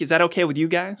Is that okay with you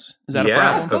guys? Is that a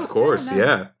Yeah, problem? of course,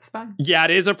 yeah. It's fine. Yeah, it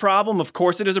is a problem. Of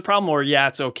course it is a problem. Or yeah,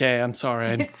 it's okay. I'm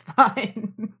sorry. It's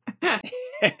fine.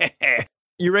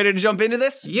 You ready to jump into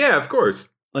this? Yeah, of course.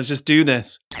 Let's just do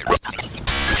this.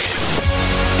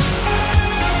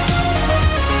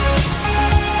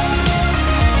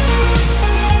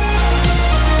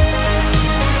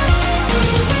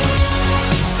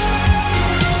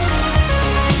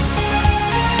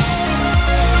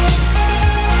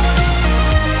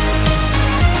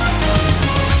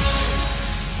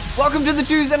 Welcome to the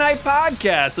Tuesday Night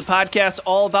Podcast, the podcast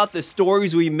all about the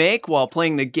stories we make while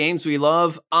playing the games we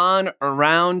love on,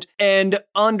 around, and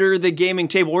under the gaming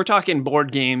table. We're talking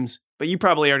board games, but you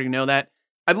probably already know that.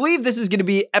 I believe this is going to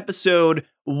be episode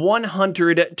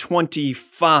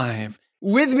 125.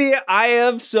 With me, I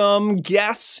have some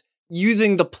guests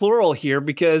using the plural here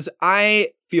because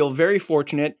I feel very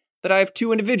fortunate that I have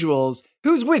two individuals.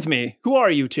 Who's with me? Who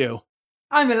are you two?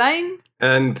 I'm Elaine.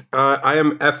 And I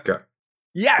am Efka.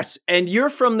 Yes, and you're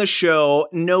from the show,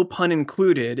 no pun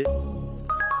included.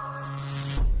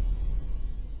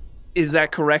 Is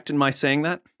that correct in my saying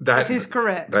that? That is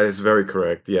correct. That is very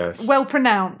correct, yes. Well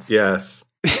pronounced. Yes.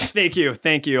 Thank you.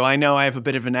 I know I have a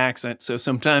bit of an accent, so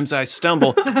sometimes I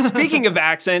stumble. Speaking of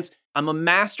accents, I'm a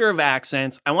master of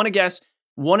accents. I want to guess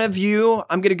one of you,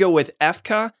 I'm going to go with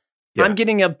Efka. Yeah. I'm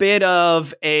getting a bit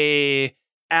of a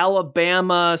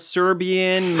Alabama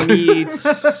Serbian meets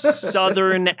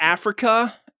Southern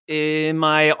Africa. Am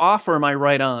I off or am I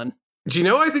right on? Do you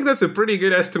know, I think that's a pretty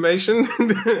good estimation.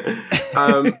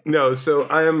 No, so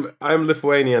I'm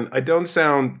Lithuanian. I don't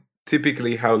sound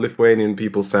typically how Lithuanian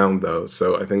people sound, though,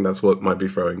 so I think that's what might be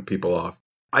throwing people off.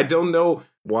 I don't know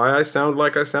why I sound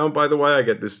like I sound, by the way. I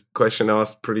get this question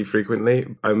asked pretty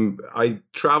frequently. I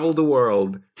travel the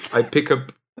world, I pick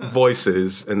up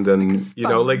voices, and then, you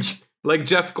know, like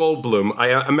Jeff Goldblum, I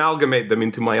amalgamate them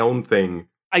into my own thing.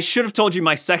 I should have told you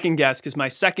my second guess, because my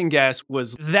second guess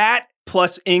was that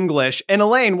plus English. And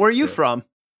Elaine, where are you from?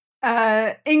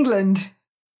 England.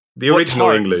 The What original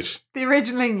parts? English. The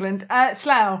original England.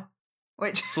 Slough.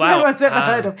 Which Slough. no one's ever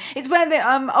heard of. It's where the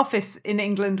office in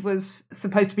England was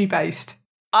supposed to be based.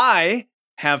 I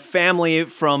have family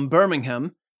from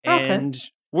Birmingham, and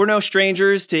we're no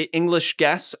strangers to English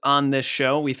guests on this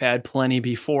show. We've had plenty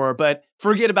before, but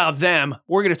forget about them.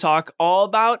 We're going to talk all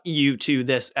about you two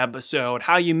this episode,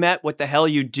 how you met, what the hell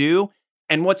you do,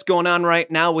 and what's going on right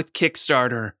now with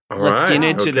Kickstarter. Let's get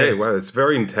into this. Wow, it's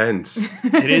very intense.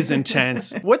 It is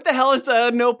intense. What the hell is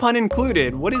no pun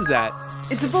included? What is that?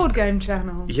 It's a board game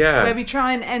channel. Yeah. Where we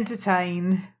try and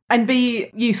entertain and be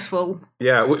useful.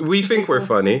 Yeah, we think we're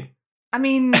funny. I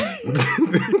mean,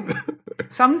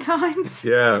 sometimes.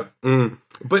 Yeah.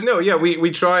 But no, yeah,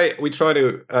 we try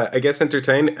to, I guess,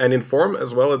 entertain and inform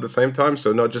as well at the same time.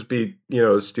 So not just be, you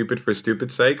know, stupid for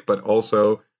stupid's sake, but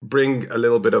also bring a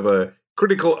little bit of a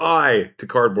critical eye to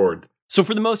cardboard. So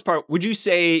for the most part, would you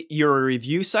say you're a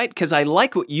review site? Because I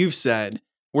like what you've said.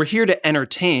 We're here to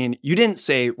entertain. You didn't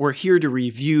say we're here to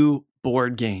review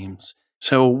board games.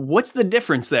 So what's the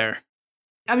difference there?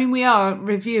 I mean, we are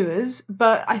reviewers,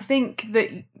 but I think that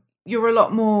you're a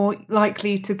lot more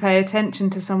likely to pay attention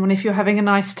to someone if you're having a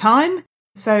nice time.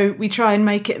 So we try and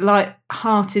make it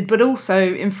light-hearted, but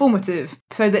also informative,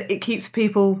 so that it keeps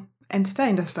people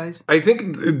entertained, I suppose. I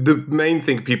think the main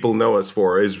thing people know us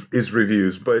for is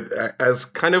reviews, but as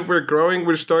kind of we're growing,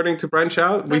 we're starting to branch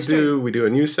out. That's true. We do a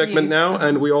news segment now,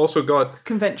 and we also got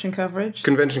Convention coverage,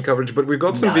 but we've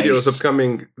got some videos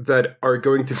upcoming that are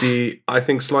going to be, I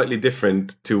think, slightly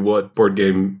different to what board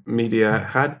game media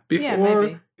had before. Yeah,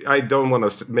 maybe. I don't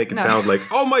want to make it sound like,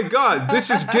 oh my god, this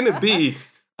is gonna be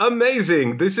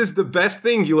amazing. This is the best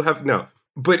thing you'll have. No,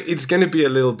 but it's gonna be a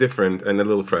little different and a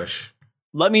little fresh.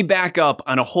 Let me back up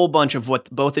on a whole bunch of what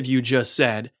both of you just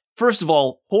said. First of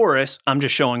all, Horace, I'm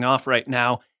just showing off right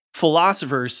now,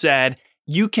 philosophers said,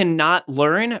 you cannot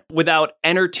learn without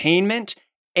entertainment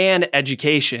and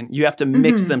education. You have to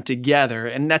mix them together.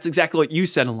 And that's exactly what you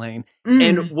said, Elaine.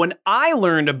 And when I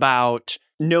learned about,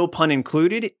 no pun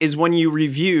included, is when you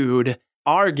reviewed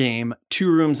our game,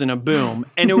 Two Rooms and a Boom.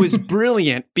 And it was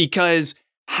brilliant because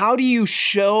how do you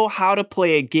show how to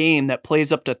play a game that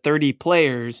plays up to 30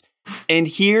 players? And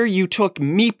here you took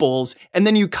meeples and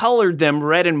then you colored them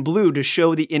red and blue to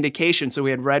show the indication. So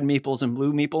we had red meeples and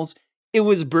blue meeples. It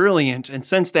was brilliant. And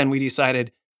since then we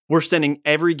decided we're sending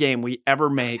every game we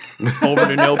ever make over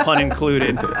to No Pun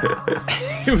Included.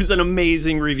 It was an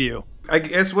amazing review. I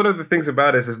guess one of the things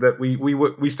about us is that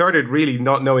we started really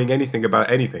not knowing anything about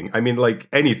anything. I mean, like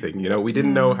anything, you know, we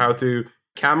didn't know how to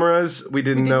cameras. We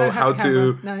didn't know how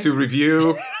to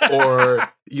review or,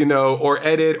 or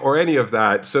edit or any of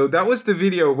that. So that was the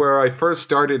video where I first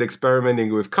started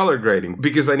experimenting with color grading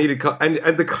because I needed,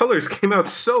 and the colors came out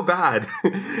so bad.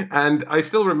 And I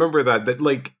still remember that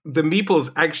like the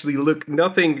meeples actually look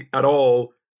nothing at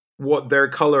all what their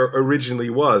color originally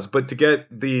was, but to get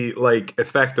the like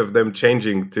effect of them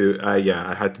changing to, I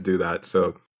had to do that.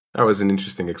 So that was an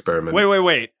interesting experiment.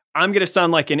 Wait. I'm going to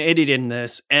sound like an idiot in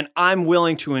this, and I'm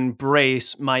willing to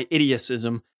embrace my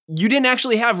idiocism. You didn't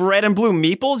actually have red and blue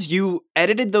meeples? You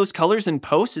edited those colors in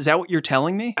post? Is that what you're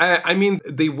telling me? I mean,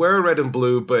 they were red and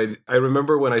blue, but I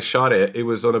remember when I shot it, it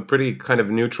was on a pretty kind of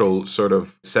neutral sort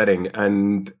of setting,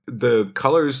 and the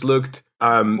colors looked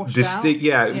distinct.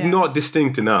 Yeah, not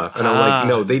distinct enough. And I'm like,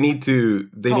 no, they need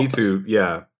to,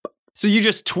 yeah. So you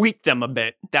just tweaked them a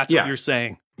bit. That's what you're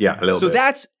saying. Yeah, a little bit.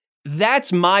 So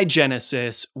that's my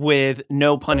genesis with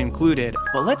No Pun Included.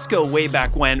 But let's go way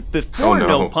back when, before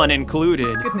No Pun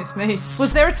Included. Goodness me.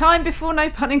 Was there a time before No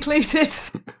Pun Included?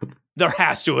 There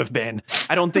has to have been.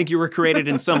 I don't think you were created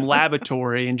in some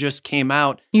laboratory and just came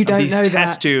out of these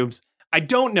test tubes. I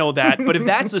don't know that, but if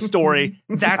that's the story,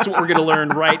 that's what we're going to learn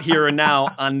right here and now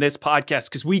on this podcast,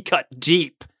 because we cut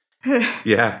deep.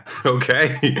 Yeah,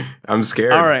 okay. I'm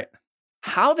scared. All right.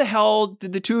 How the hell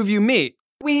did the two of you meet?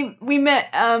 We met,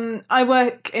 I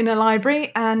work in a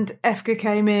library, and Efka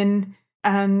came in,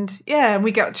 and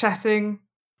we got chatting.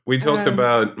 We talked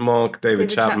about Mark David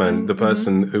Chapman, the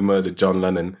person who murdered John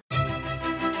Lennon.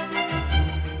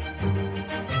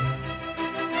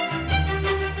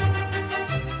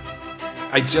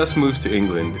 I just moved to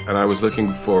England, and I was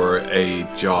looking for a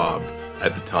job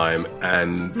at the time,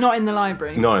 and not in the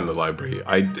library.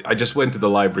 I just went to the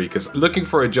library because looking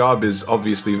for a job is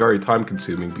obviously very time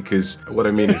consuming, because what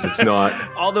I mean is it's not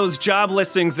all those job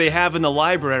listings they have in the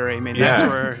library. I mean, that's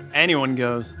where anyone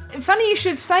goes. Funny you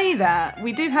should say that.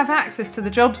 We do have access to the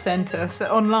job centre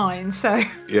online, so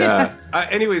yeah.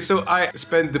 Anyway, so I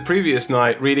spent the previous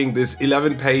night reading this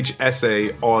 11-page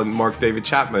essay on Mark David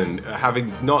Chapman,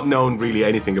 having not known really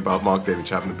anything about Mark David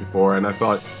Chapman before, and I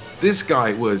thought, this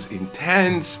guy was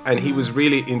intense, and he was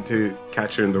really into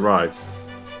Catcher in the Rye.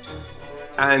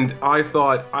 And I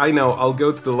thought, I'll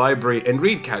go to the library and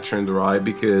read Catcher in the Rye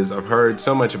because I've heard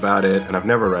so much about it, and I've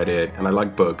never read it, and I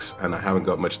like books, and I haven't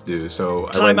got much to do. So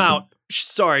Time out.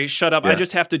 Sorry, shut up. Yeah. I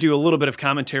just have to do a little bit of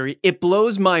commentary. It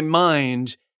blows my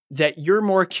mind that you're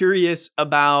more curious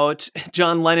about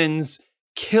John Lennon's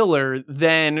killer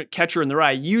than Catcher in the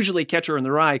Rye. Usually Catcher in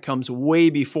the Rye comes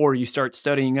way before you start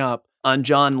studying up on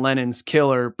John Lennon's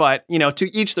killer, but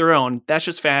to each their own. That's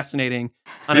just fascinating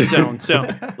on its own. So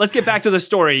let's get back to the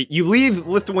story. You leave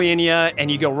Lithuania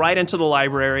and you go right into the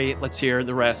library. Let's hear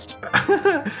the rest.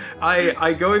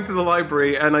 I go into the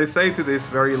library and I say to this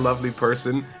very lovely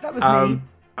person, that was me.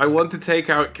 I want to take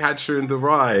out Catcher in the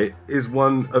Rye. Is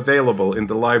one available in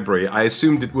the library? I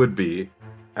assumed it would be.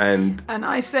 And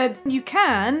I said, you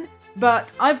can,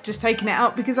 but I've just taken it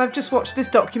out because I've just watched this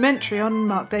documentary on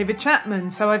Mark David Chapman,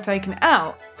 so I've taken it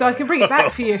out. So I can bring it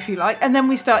back for you if you like. And then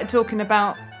we started talking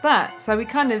about that. So we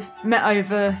kind of met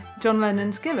over John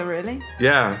Lennon's killer, really.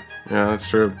 Yeah, that's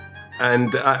true.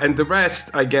 And the rest,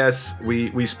 I guess,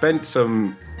 we spent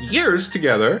some years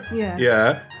together.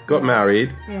 Yeah. Got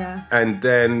married. Yeah. And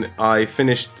then I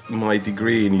finished my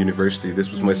degree in university. This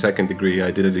was my second degree.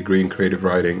 I did a degree in creative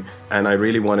writing. And I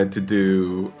really wanted to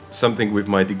do something with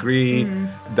my degree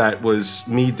that was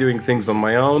me doing things on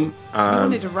my own. You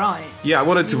wanted to write. Yeah, I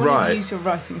wanted to write. To use your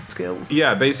writing skills.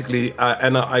 Yeah, basically.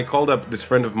 And I called up this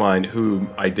friend of mine who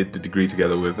I did the degree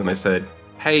together with. And I said,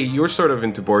 hey, you're sort of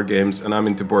into board games and I'm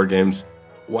into board games.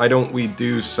 Why don't we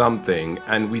do something?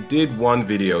 And we did one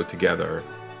video together.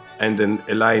 And then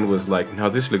Elaine was like, no,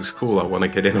 this looks cool. I want to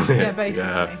get in on it. Yeah, basically.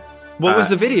 Yeah. What was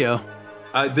the video?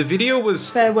 The video was...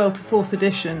 Farewell to 4th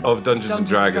edition. Of Dungeons and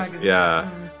Dragons. Yeah.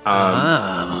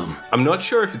 I'm not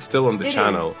sure if it's still on the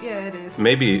channel. Yeah, it is.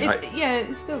 Maybe.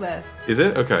 It's still there. Is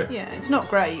it? Okay. Yeah, it's not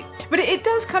great. But it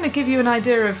does kind of give you an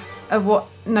idea of what,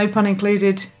 No Pun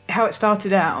Included, how it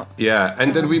started out. Yeah,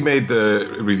 and then we made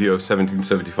the review of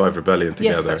 1775 Rebellion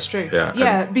together. Yes, that's true.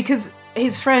 Yeah, because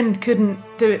his friend couldn't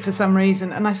do it for some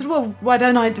reason. And I said, well, why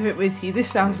don't I do it with you? This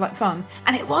sounds like fun.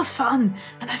 And it was fun.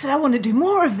 And I said, I want to do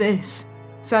more of this.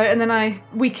 So, and then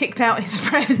we kicked out his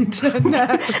friend.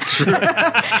 That's true.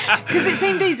 Because it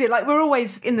seemed easy. Like, we're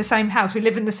always in the same house. We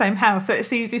live in the same house. So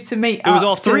it's easy to meet. It was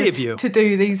all three of you. To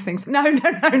do these things. No. Me and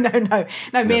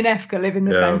Efka live in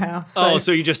the same house. So.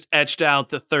 So you just etched out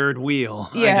the third wheel.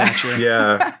 Yeah. I got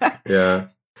you. Yeah.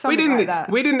 We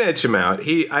didn't etch him out.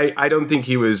 I don't think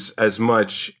he was as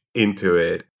much into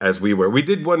it as we were. We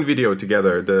did one video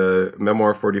together, the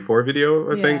Memoir 44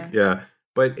 video, I think. Yeah.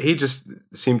 But he just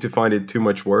seemed to find it too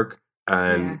much work.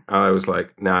 And I was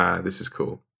like, nah, this is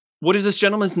cool. What is this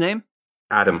gentleman's name?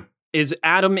 Adam. Is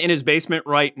Adam in his basement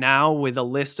right now with a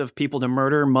list of people to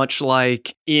murder, much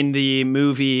like in the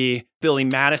movie Billy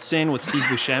Madison with Steve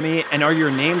Buscemi? And are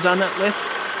your names on that list?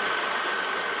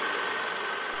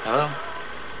 Hello?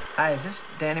 Hi, is this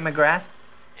Danny McGrath?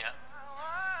 Yeah.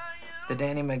 The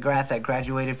Danny McGrath that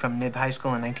graduated from Nib High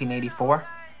School in 1984?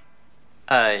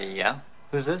 Yeah.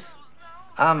 Who's this?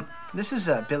 This is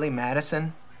Billy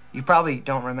Madison. You probably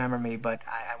don't remember me, but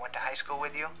I went to high school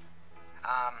with you.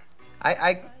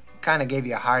 I kind of gave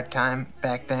you a hard time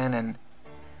back then, and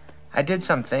I did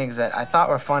some things that I thought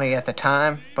were funny at the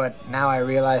time, but now I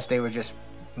realize they were just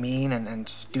mean and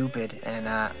stupid, and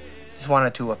just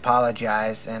wanted to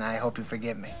apologize, and I hope you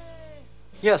forgive me.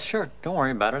 Yes, sure. Don't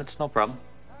worry about it. It's no problem.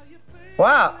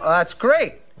 Wow, well, that's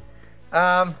great.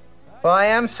 Well, I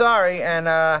am sorry,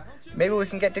 and maybe we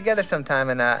can get together sometime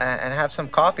and have some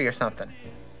coffee or something.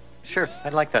 Sure,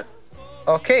 I'd like that.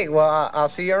 Okay, well, I'll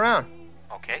see you around.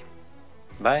 Okay.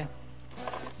 Bye.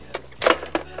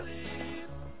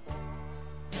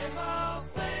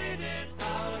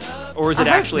 Or was it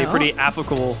I hope actually a not. pretty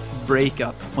amicable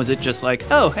breakup? Was it just like,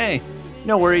 oh, hey,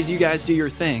 no worries, you guys do your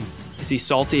thing? Is he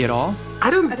salty at all? I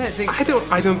don't think so.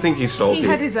 I don't think he's salty. He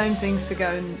had his own things to go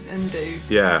and do.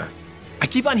 Yeah. I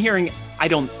keep on hearing, I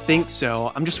don't think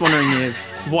so. I'm just wondering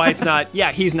why it's not,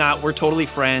 yeah, he's not. We're totally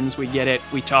friends. We get it.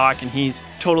 We talk, and he's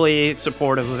totally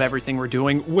supportive of everything we're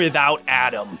doing without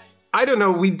Adam. I don't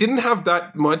know. We didn't have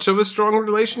that much of a strong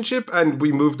relationship, and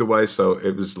we moved away. So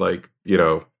it was like,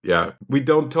 yeah, we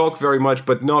don't talk very much,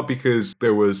 but not because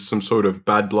there was some sort of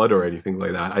bad blood or anything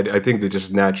like that. I think they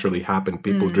just naturally happened.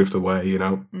 People drift away,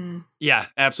 Yeah,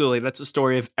 absolutely. That's the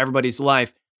story of everybody's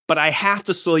life. But I have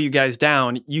to slow you guys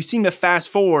down. You seem to fast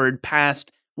forward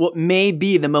past what may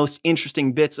be the most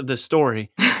interesting bits of the story.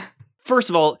 First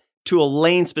of all, to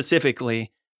Elaine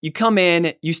specifically, you come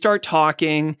in, you start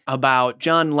talking about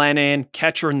John Lennon,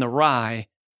 Catcher in the Rye,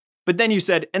 but then you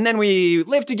said, and then we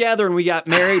lived together and we got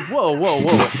married. Whoa.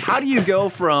 How do you go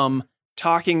from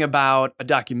talking about a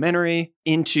documentary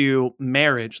into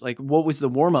marriage? Like, what was the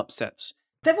warm-up sets?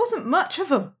 There wasn't much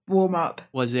of a warm-up.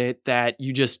 Was it that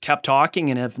you just kept talking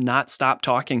and have not stopped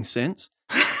talking since?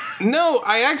 No,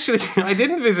 I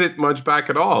didn't visit much back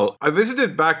at all. I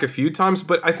visited back a few times,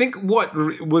 but I think what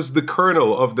was the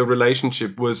kernel of the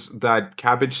relationship was that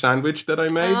cabbage sandwich that I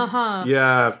made. Uh-huh.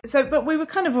 Yeah. So, but we were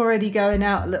kind of already going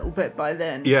out a little bit by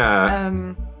then. Yeah.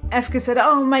 Efka said,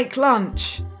 "Oh, make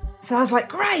lunch." So I was like,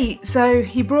 "Great!" So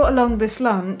he brought along this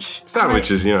lunch.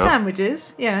 Sandwiches,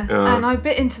 Sandwiches, yeah. And I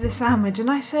bit into the sandwich,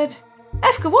 and I said,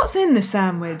 "Efka, what's in the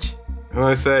sandwich?" And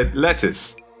I said,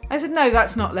 lettuce. I said, "No,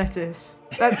 that's not lettuce.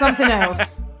 That's something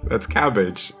else. That's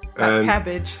cabbage. That's And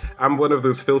cabbage." I'm one of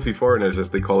those filthy foreigners, as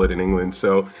they call it in England.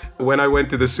 So when I went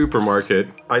to the supermarket,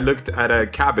 I looked at a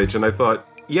cabbage and I thought,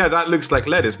 yeah, that looks like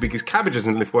lettuce, because cabbages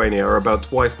in Lithuania are about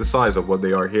twice the size of what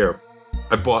they are here.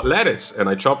 I bought lettuce and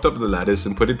I chopped up the lettuce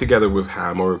and put it together with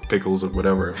ham or pickles or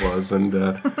whatever it was. And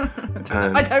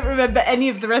I don't remember any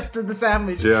of the rest of the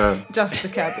sandwich. Yeah. Just the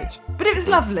cabbage. But it was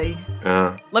lovely.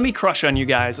 Let me crush on you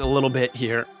guys a little bit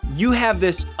here. You have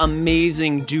this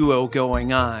amazing duo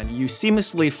going on. You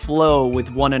seamlessly flow with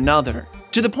one another.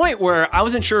 To the point where I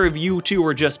wasn't sure if you two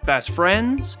were just best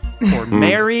friends, or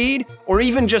married, or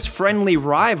even just friendly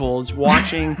rivals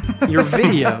watching your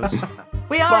videos.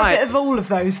 We are a bit of all of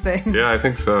those things. yeah, I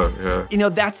think so. Yeah.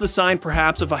 That's the sign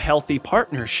perhaps of a healthy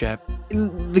partnership.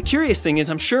 The curious thing is,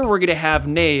 I'm sure we're going to have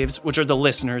Knaves, which are the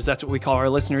listeners. That's what we call our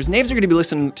listeners. Knaves are going to be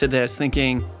listening to this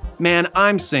thinking, man,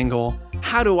 I'm single.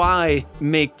 How do I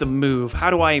make the move? How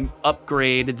do I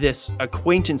upgrade this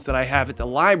acquaintance that I have at the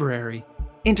library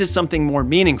into something more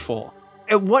meaningful?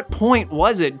 At what point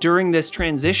was it during this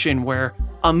transition where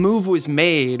a move was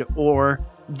made, or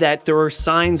that there were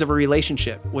signs of a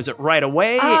relationship? Was it right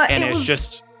away?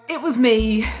 It was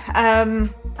me.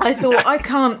 I thought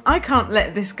I can't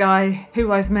let this guy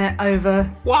who I've met over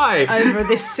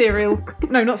this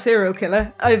not serial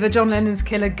killer, over John Lennon's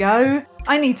killer go.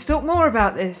 I need to talk more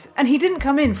about this. And he didn't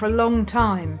come in for a long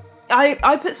time.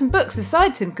 I put some books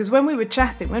aside to him because when we'd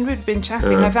been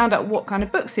chatting, I found out what kind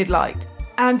of books he'd liked.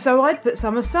 And so I'd put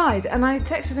some aside, and I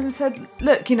texted him and said,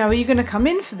 "Look, are you going to come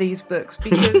in for these books?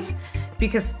 Because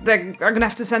I'm going to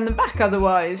have to send them back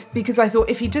otherwise." Because I thought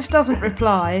if he just doesn't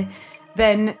reply,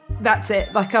 then that's it.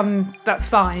 That's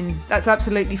fine. That's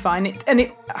absolutely fine.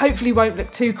 It hopefully won't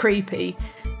look too creepy.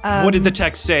 What did the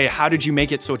text say? How did you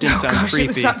make it so it didn't sound creepy? It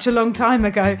was such a long time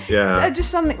ago. Yeah.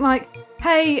 Just something like,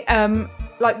 "Hey,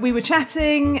 like we were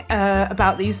chatting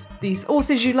about these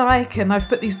authors you like, and I've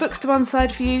put these books to one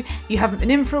side for you. You haven't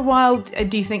been in for a while.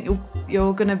 Do you think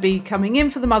you're going to be coming in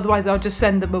for them? Otherwise, I'll just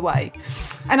send them away.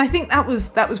 And I think that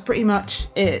was pretty much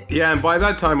it. Yeah, and by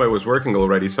that time I was working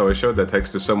already, so I showed that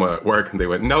text to someone at work, and they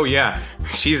went, "No, yeah,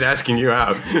 she's asking you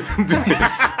out."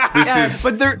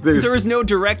 But there was no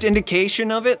direct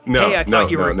indication of it. No, hey, I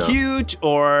thought you were no. cute,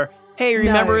 or hey,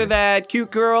 remember No. that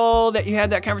cute girl that you had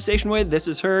that conversation with? This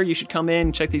is her. You should come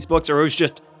in, check these books. Or it was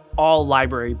just all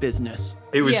library business.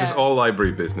 It was Yeah. just all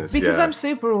library business. Because yeah. I'm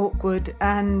super awkward,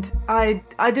 and I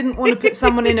didn't want to put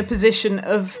someone in a position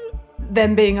of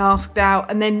them being asked out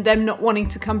and then them not wanting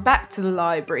to come back to the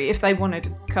library if they wanted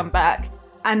to come back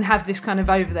and have this kind of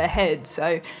over their head.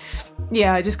 So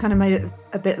yeah, I just kind of made it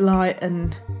a bit light.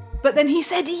 But then he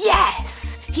said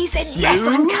yes. He said yes,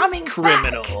 I'm coming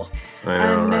criminal. I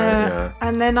know, back. right? Yeah.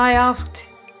 And then I asked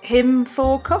him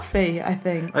for coffee, I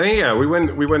think. I think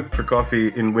we went for coffee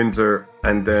in Windsor,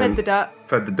 and then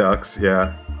Fed the ducks,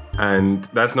 yeah. And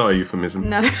that's not a euphemism.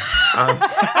 No.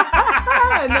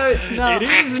 No, it's not. It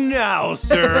is now,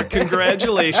 sir.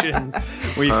 Congratulations.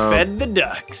 We fed the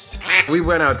ducks. We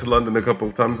went out to London a couple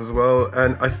of times as well,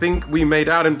 and I think we made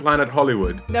out in Planet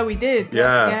Hollywood. No, we did.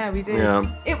 Yeah. Yeah, we did. Yeah.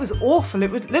 It was awful. It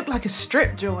would look like a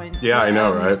strip joint. Yeah, I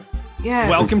know, right? Yeah.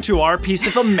 Welcome to our piece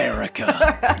of America.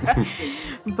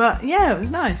 But yeah, it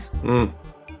was nice.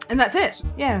 And that's it.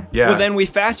 Yeah. Yeah. Well, then we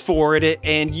fast forward it,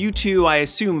 and you two, I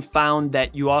assume, found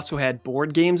that you also had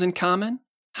board games in common.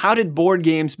 How did board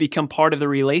games become part of the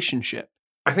relationship?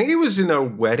 I think it was in a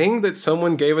wedding that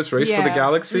someone gave us Race for the Yeah.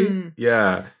 Galaxy.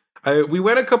 Yeah. We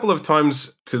went a couple of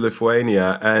times to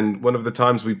Lithuania, and one of the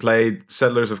times we played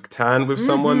Settlers of Catan with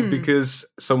someone because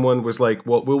someone was like,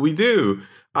 "What will we do?"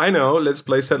 I know, let's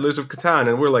play Settlers of Catan.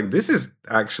 And we're like, this is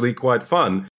actually quite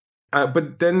fun.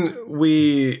 But then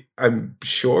I'm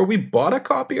sure we bought a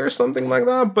copy or something like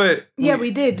that. But Yeah, we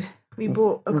did. We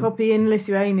bought a copy in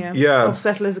Lithuania Yeah. of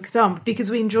Settlers of Catan because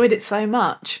we enjoyed it so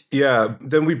much. Yeah,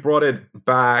 then we brought it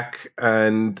back,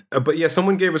 and but yeah,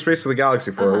 someone gave us Race for the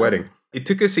Galaxy for our wedding. It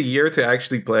took us a year to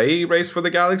actually play Race for the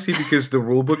Galaxy because the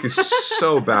rulebook is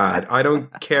so bad. I don't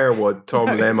care what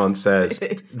Tom Lehmann says.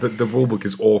 it is. The rulebook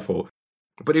is awful.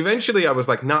 But eventually I was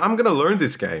like, nah, I'm going to learn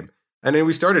this game. And then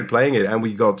we started playing it, and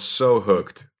we got so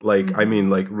hooked. Like, I mean,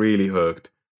 like really hooked.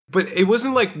 But it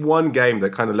wasn't like one game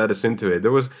that kind of led us into it.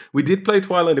 We did play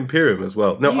Twilight Imperium as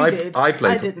well. No, You did. I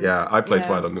played. I didn't. Yeah, I played Yeah.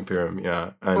 Twilight Imperium.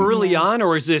 Yeah, and Early on,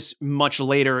 or is this much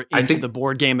later into think- the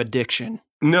board game addiction?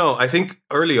 no, I think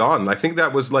early on. I think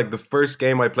that was like the first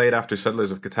game I played after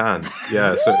Settlers of Catan.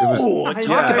 Yeah, so it was. Oh, I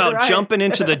talk know, about right? jumping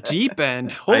into the deep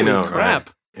end. Holy know, crap.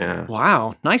 right? Yeah.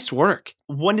 Wow, nice work.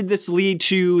 When did this lead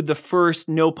to the first,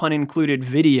 no pun included,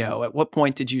 video? At what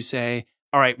point did you say,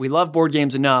 all right, we love board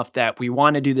games enough that we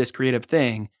want to do this creative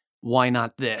thing. Why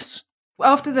not this?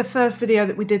 After the first video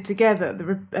that we did together, the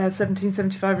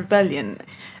 1775 Rebellion,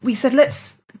 we said,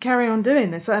 let's carry on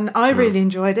doing this. And I really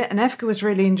enjoyed it, and Efka was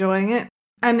really enjoying it.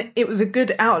 And it was a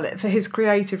good outlet for his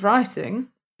creative writing.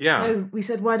 Yeah. So we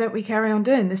said, why don't we carry on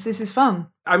doing this? This is fun.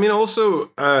 I mean,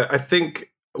 also, I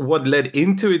think what led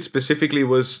into it specifically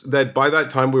was that by that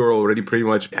time we were already pretty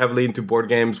much heavily into board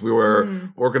games. We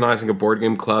were organizing a board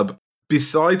game club.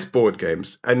 Besides board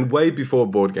games, and way before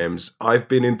board games, I've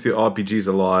been into RPGs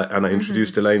a lot, and I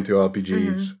introduced Elaine to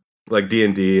RPGs, like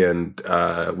D&D and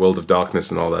World of Darkness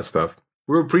and all that stuff.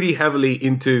 We were pretty heavily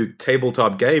into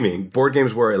tabletop gaming. Board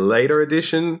games were a later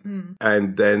addition,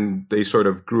 and then they sort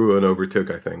of grew and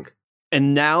overtook, I think.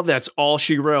 And now that's all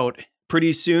she wrote.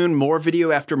 Pretty soon, more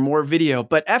video after more video.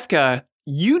 But Efka,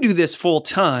 you do this full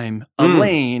time.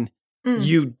 Elaine,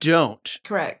 you don't.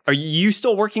 Correct. Are you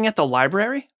still working at the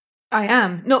library? I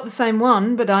am. Not the same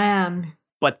one, but I am.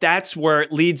 But that's where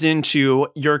it leads into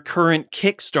your current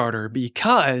Kickstarter,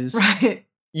 because Right.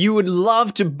 you would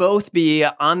love to both be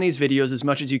on these videos as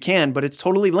much as you can, but it's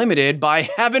totally limited by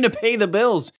having to pay the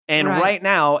bills. And right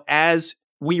now, as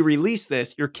we release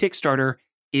this, your Kickstarter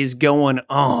is going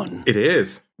on. It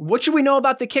is. What should we know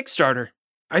about the Kickstarter?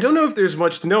 I don't know if there's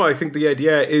much to know. I think the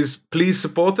idea is please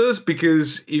support us,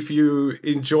 because if you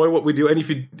enjoy what we do, and if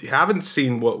you haven't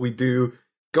seen what we do,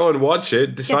 go and watch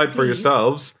it, decide for please.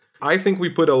 yourselves. I think we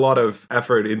put a lot of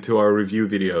effort into our review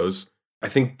videos. I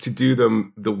think to do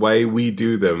them the way we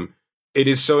do them, it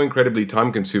is so incredibly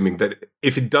time consuming that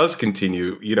if it does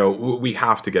continue, we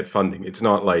have to get funding. It's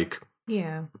not like,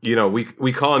 Yeah.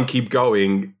 we can't keep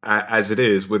going as it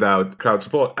is without crowd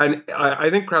support. And I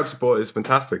think crowd support is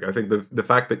fantastic. I think the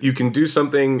fact that you can do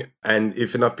something, and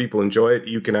if enough people enjoy it,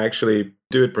 you can actually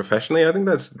do it professionally. I think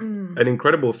that's an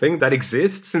incredible thing that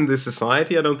exists in this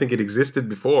society. I don't think it existed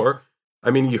before.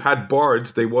 I mean, you had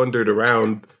bards, they wandered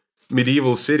around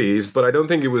medieval cities, but I don't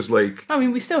think it was like... I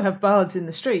mean, we still have bards in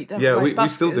the street, don't Yeah, we? Like we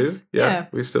still do. buskers. Yeah,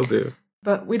 we still do.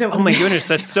 But we don't Oh my goodness,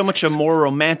 that's so much a more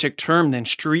romantic term than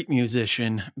street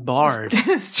musician, bard.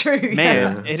 It's true.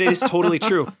 Man, Yeah. it is totally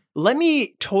true. Let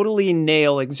me totally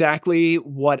nail exactly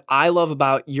what I love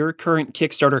about your current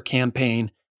Kickstarter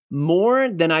campaign more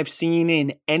than I've seen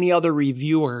in any other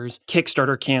reviewer's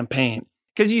Kickstarter campaign.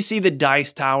 Because you see the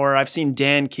Dice Tower, I've seen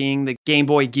Dan King, the Game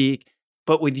Boy Geek,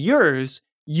 but with yours,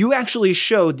 you actually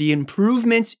showed the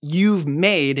improvements you've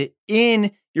made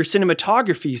in your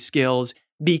cinematography skills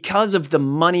because of the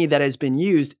money that has been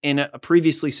used in a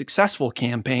previously successful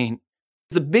campaign.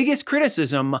 The biggest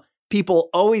criticism people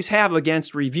always have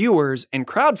against reviewers and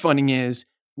crowdfunding is,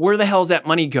 where the hell's that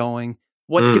money going?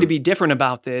 What's going to be different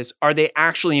about this? Are they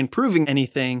actually improving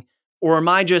anything? Or am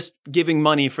I just giving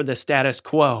money for the status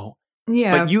quo?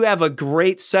 Yeah. But you have a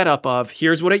great setup of,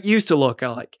 here's what it used to look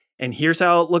like, and here's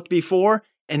how it looked before.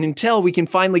 And until we can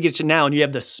finally get to now, and you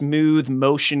have the smooth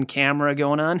motion camera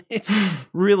going on, it's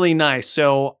really nice.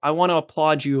 So I want to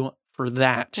applaud you for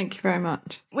that. Thank you very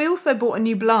much. We also bought a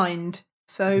new blind.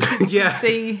 So people Yeah. can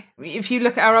see, if you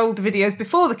look at our old videos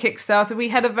before the Kickstarter, we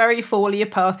had a very Folia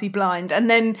party blind. And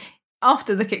then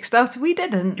after the Kickstarter, we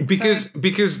didn't. Because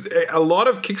a lot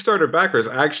of Kickstarter backers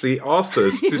actually asked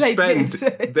us to They spend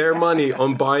did. their money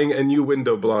on buying a new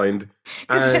window blind.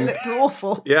 Because it And looked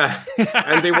awful. yeah,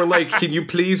 and they were like, "Can you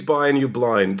please buy a new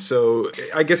blind?" So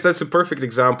I guess that's a perfect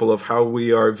example of how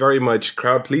we are very much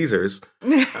crowd pleasers,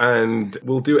 and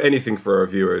we'll do anything for our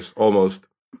viewers, almost.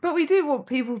 But we do want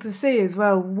people to see as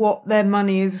well what their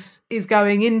money is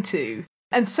going into.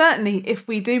 And certainly if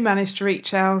we do manage to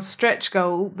reach our stretch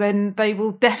goal, then they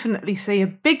will definitely see a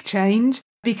big change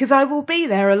because I will be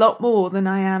there a lot more than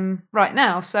I am right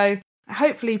now. So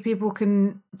hopefully people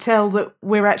can tell that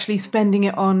we're actually spending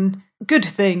it on good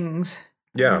things.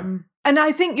 Yeah. And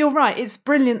I think you're right. It's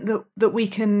brilliant that we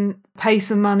can pay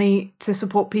some money to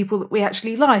support people that we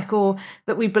actually like or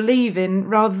that we believe in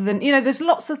rather than, there's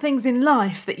lots of things in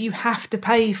life that you have to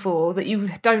pay for that you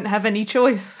don't have any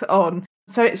choice on.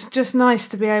 So it's just nice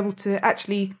to be able to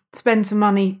actually spend some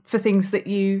money for things that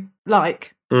you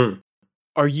like.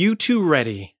 Are you two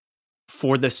ready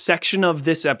for the section of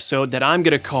this episode that I'm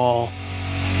going to call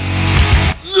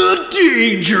The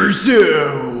Danger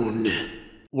Zone?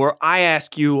 Where I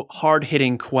ask you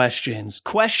hard-hitting questions.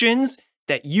 Questions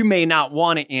that you may not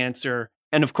want to answer,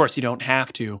 and of course you don't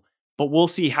have to, but we'll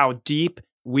see how deep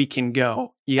we can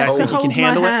go. You guys think you can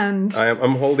handle it?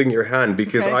 I'm holding your hand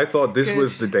because Okay, I thought this good.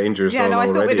 was the danger zone Yeah, no, I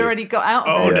thought already. we'd already got out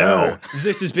of Oh it. no,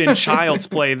 this has been child's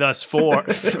play thus far.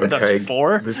 Thus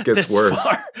far? This gets worse.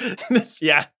 Far.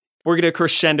 We're going to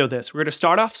crescendo this. We're going to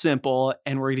start off simple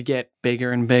and we're going to get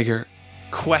bigger and bigger.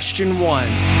 Question 1.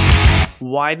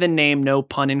 Why the name No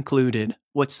Pun Included?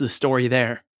 What's the story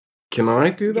there? Can I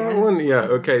do that one? Yeah,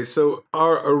 okay. So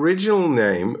our original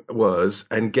name was,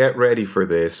 and get ready for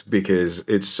this because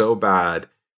it's so bad.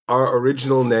 Our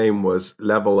original name was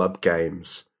Level Up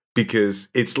Games because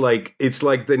it's like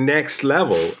the next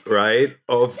level, right,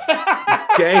 of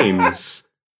games.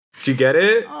 Do you get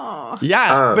it? Oh.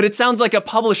 Yeah, but it sounds like a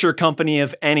publisher company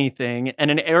of anything and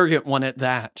an arrogant one at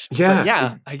that. Yeah. But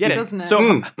yeah, I get it. Doesn't it?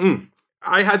 So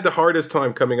I had the hardest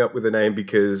time coming up with a name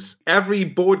because every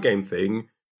board game thing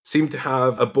seemed to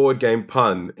have a board game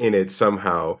pun in it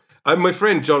somehow. My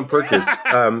friend John Perkins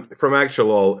from Actual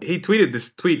All, he tweeted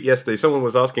this tweet yesterday. Someone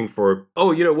was asking for,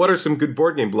 what are some good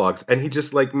board game blogs? And he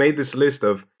just made this list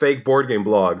of fake board game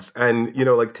blogs and,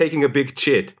 taking a big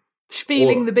chit.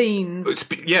 Spieling the beans.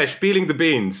 Spieling the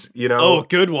beans, Oh,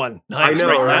 good one. Nice. I know,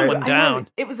 Write right? that one I down. know,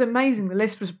 it was amazing. The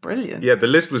list was brilliant. Yeah, the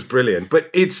list was brilliant. But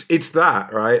it's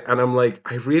that, right? And I'm like,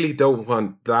 I really don't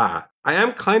want that. I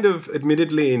am kind of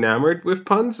admittedly enamored with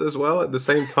puns as well at the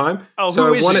same time. Oh, so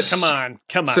who I is wanted, it?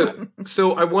 Come on.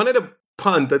 So I wanted a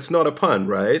pun that's not a pun,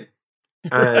 right?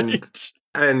 And Right.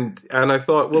 and I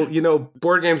thought,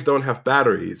 board games don't have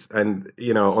batteries, and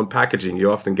on packaging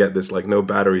you often get this no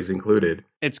batteries included.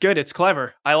 It's good. It's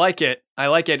clever. I like it.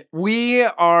 We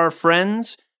are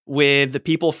friends with the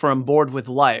people from Board with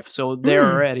Life, so there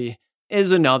already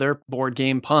is another board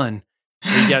game pun.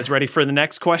 Are you guys ready for the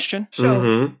next question?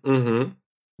 Sure. Mm-hmm.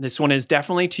 This one is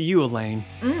definitely to you, Elaine.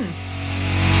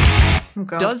 Oh,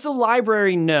 God. Does the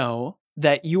library know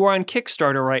that you are on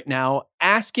Kickstarter right now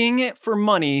asking it for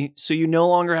money so you no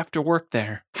longer have to work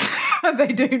there?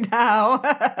 They do now.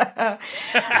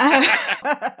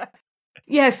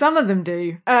 Yeah, some of them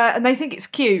do. And they think it's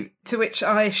cute, to which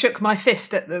I shook my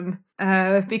fist at them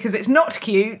because it's not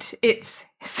cute, it's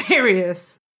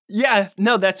serious. Yeah,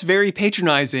 no, that's very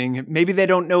patronizing. Maybe they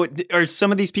don't know it, or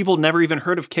some of these people never even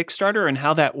heard of Kickstarter and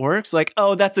how that works. Like,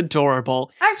 oh, that's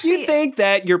adorable. Actually, you think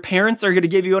that your parents are going to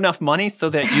give you enough money so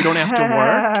that you don't have to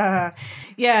work?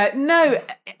 Yeah, no,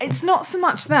 it's not so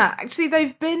much that. Actually,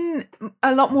 they've been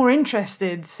a lot more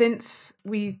interested since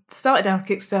we started our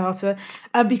Kickstarter,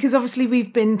 because obviously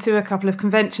we've been to a couple of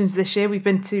conventions this year. We've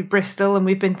been to Bristol and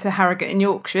we've been to Harrogate in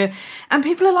Yorkshire. And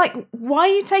people are like, why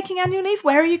are you taking annual leave?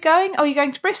 Where are you going? Oh, you're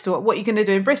going to Bristol. What are you going to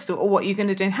do in Bristol? Or what are you going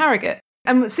to do in Harrogate?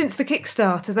 And since the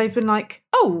Kickstarter, they've been like,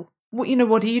 oh, what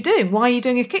are you doing? Why are you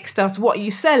doing a Kickstarter? What are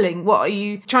you selling? What are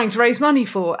you trying to raise money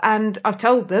for? And I've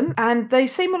told them, and they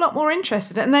seem a lot more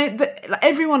interested. And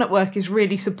everyone at work is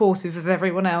really supportive of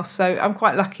everyone else. So I'm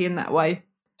quite lucky in that way.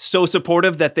 So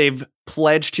supportive that they've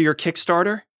pledged to your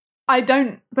Kickstarter? I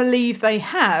don't believe they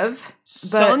have.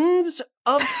 Sons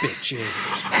of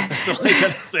bitches. That's all I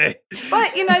gotta say.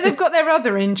 But, they've got their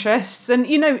other interests. And,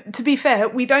 to be fair,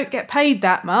 we don't get paid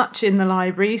that much in the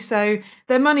library. So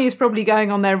their money is probably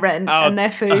going on their rent and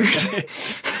their food. Okay.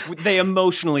 They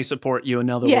emotionally support you, in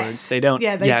other words. They don't.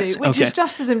 Yeah, they do. Which is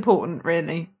just as important,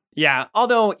 really. Yeah,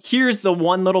 although here's the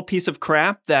one little piece of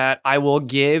crap that I will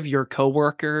give your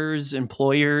coworkers,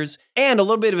 employers, and a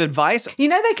little bit of advice.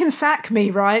 They can sack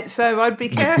me, right? So I'd be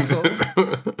careful.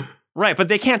 Right, but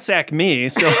they can't sack me,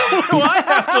 so what do I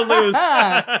have to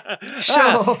lose?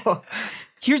 Sure.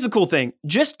 Here's the cool thing.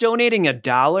 Just donating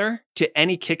 $1 to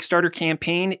any Kickstarter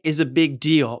campaign is a big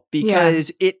deal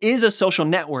because it is a social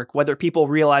network, whether people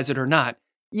realize it or not.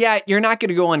 Yeah, you're not going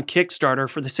to go on Kickstarter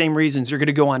for the same reasons you're going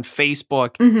to go on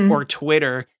Facebook or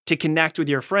Twitter to connect with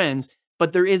your friends,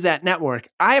 but there is that network.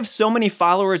 I have so many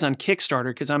followers on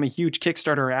Kickstarter because I'm a huge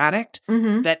Kickstarter addict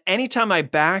that anytime I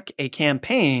back a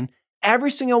campaign,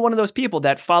 every single one of those people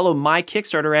that follow my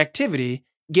Kickstarter activity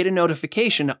get a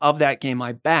notification of that game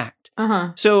I backed.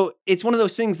 So it's one of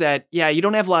those things that, you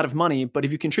don't have a lot of money, but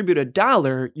if you contribute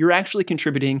 $1, you're actually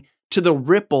contributing to the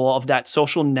ripple of that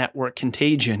social network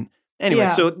contagion. Anyway,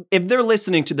 so if they're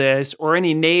listening to this or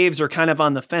any knaves are kind of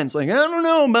on the fence, like, I don't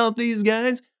know about these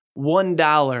guys,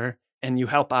 $1 and you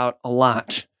help out a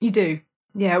lot. You do.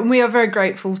 Yeah, and we are very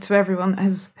grateful to everyone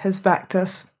that has backed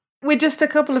us. We're just a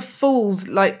couple of fools,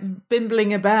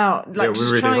 bimbling about,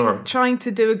 just really trying to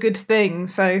do a good thing.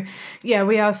 So,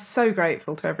 we are so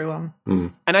grateful to everyone.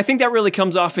 And I think that really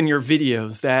comes off in your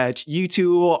videos, that you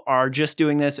two are just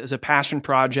doing this as a passion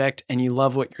project and you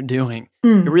love what you're doing.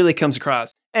 It really comes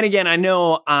across. And again, I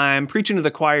know I'm preaching to the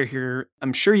choir here.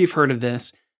 I'm sure you've heard of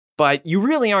this, but you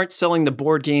really aren't selling the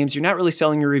board games. You're not really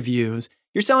selling your reviews.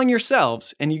 You're selling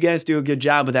yourselves, and you guys do a good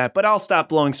job of that. But I'll stop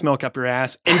blowing smoke up your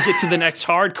ass and get to the next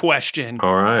hard question.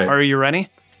 All right. Are you ready?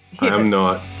 Yes. I'm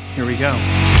not. Here we go.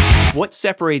 What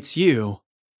separates you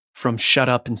from Shut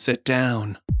Up and Sit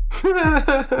Down?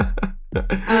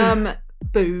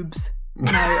 Boobs.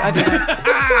 No, I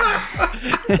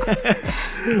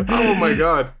don't. Oh my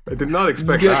God. I did not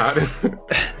expect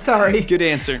that. Sorry. Good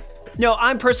answer. No,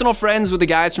 I'm personal friends with the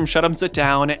guys from Shut Up and Sit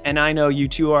Down, and I know you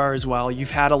two are as well.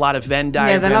 You've had a lot of Venn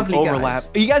diagram overlap. Guys.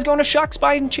 Are you guys going to Shucks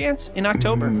by any chance in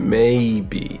October?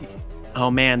 Maybe.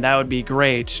 Oh man, that would be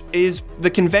great. Is the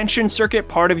convention circuit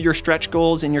part of your stretch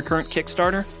goals in your current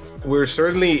Kickstarter? We're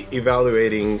certainly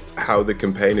evaluating how the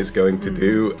campaign is going to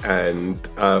do, and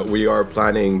we are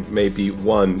planning maybe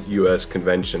one US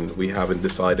convention. We haven't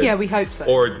decided. Yeah, we hope so.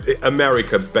 Or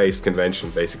America-based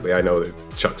convention, basically. I know that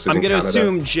Chuck's is in Canada. I'm going to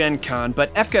assume Gen Con,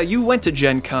 but Efka, you went to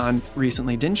Gen Con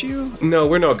recently, didn't you? No,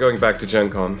 we're not going back to Gen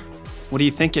Con. What are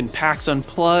you thinking? PAX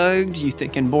Unplugged? You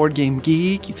thinking Board Game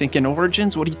Geek? You thinking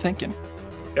Origins? What are you thinking?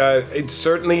 It's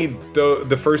certainly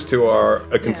the first two are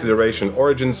a consideration.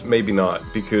 Origins, maybe not,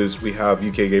 because we have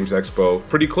UK Games Expo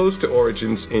pretty close to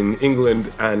Origins in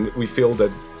England, and we feel that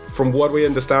from what we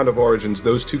understand of Origins,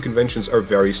 those two conventions are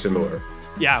very similar.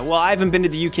 Yeah, well, I haven't been to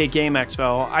the UK Game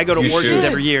Expo. I go to Origins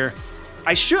every year.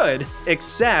 I should,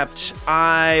 except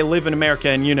I live in America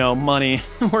and, money.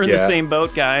 We're in the same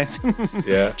boat, guys.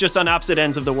 Yeah. Just on opposite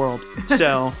ends of the world.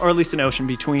 So, or at least an ocean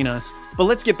between us. But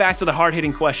let's get back to the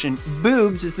hard-hitting question.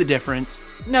 Boobs is the difference.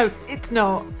 No, it's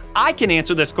not. I can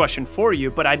answer this question for you,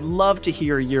 but I'd love to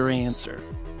hear your answer.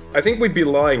 I think we'd be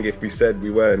lying if we said we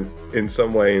weren't in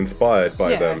some way inspired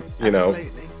by them,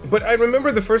 absolutely. But I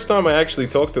remember the first time I actually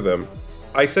talked to them,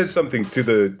 I said something to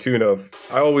the tune of,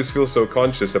 I always feel so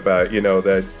conscious about,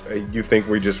 that you think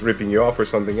we're just ripping you off or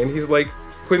something. And he's like,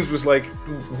 Quinns was like,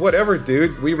 whatever,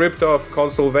 dude. We ripped off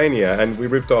Consolvania and we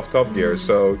ripped off Top Gear,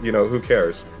 so, who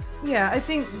cares? Yeah, I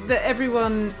think that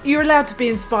you're allowed to be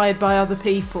inspired by other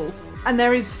people. And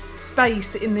there is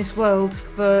space in this world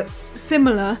for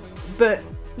similar, but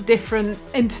different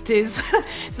entities.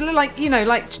 It's a little like,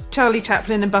 like Charlie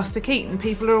Chaplin and Buster Keaton.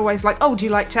 People are always like, oh, do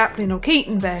you like Chaplin or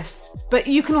Keaton best? But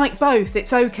you can like both.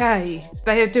 It's okay.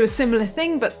 They do a similar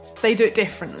thing, but they do it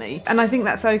differently. And I think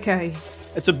that's okay.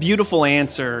 It's a beautiful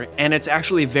answer, and it's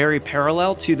actually very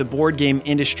parallel to the board game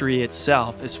industry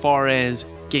itself. As far as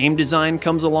game design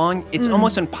comes along, it's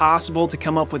almost impossible to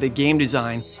come up with a game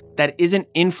design that isn't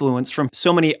influenced from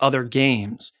so many other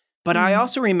games. But I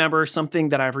also remember something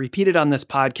that I've repeated on this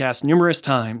podcast numerous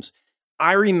times.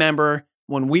 I remember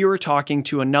when we were talking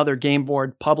to another game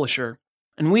board publisher,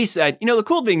 and we said, the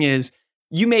cool thing is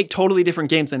you make totally different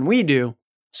games than we do,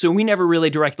 so we never really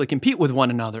directly compete with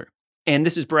one another. And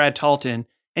this is Brad Talton,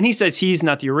 and he says he's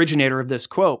not the originator of this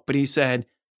quote, but he said,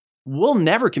 we'll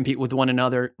never compete with one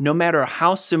another, no matter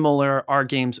how similar our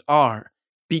games are,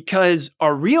 because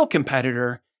our real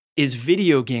competitor is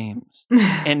video games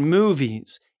and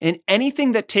movies and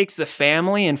anything that takes the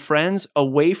family and friends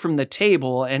away from the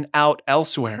table and out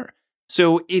elsewhere.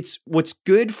 So it's what's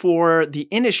good for the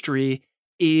industry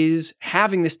is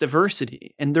having this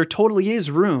diversity, and there totally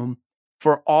is room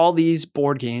for all these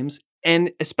board games.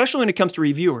 And especially when it comes to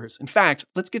reviewers. In fact,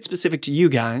 let's get specific to you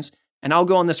guys, and I'll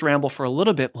go on this ramble for a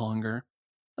little bit longer.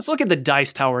 Let's look at the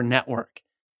Dice Tower Network.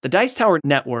 The Dice Tower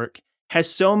Network has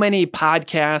so many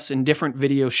podcasts and different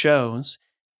video shows,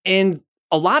 and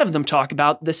a lot of them talk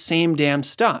about the same damn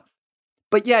stuff.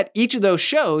 But yet, each of those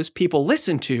shows people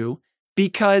listen to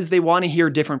because they want to hear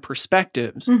different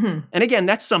perspectives. And again,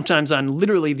 that's sometimes on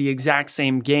literally the exact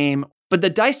same game. But the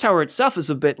Dice Tower itself is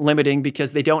a bit limiting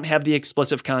because they don't have the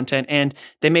explicit content, and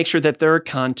they make sure that their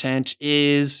content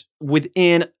is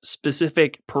within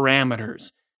specific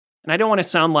parameters. And I don't want to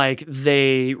sound like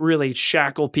they really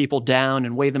shackle people down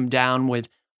and weigh them down with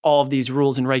all of these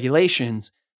rules and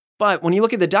regulations. But when you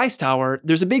look at the Dice Tower,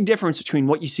 there's a big difference between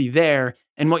what you see there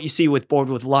and what you see with Board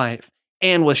with Life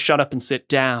and with Shut Up and Sit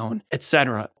Down,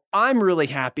 etc. I'm really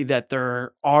happy that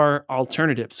there are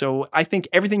alternatives. So I think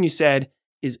everything you said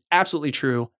is absolutely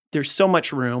true. There's so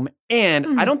much room.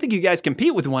 And I don't think you guys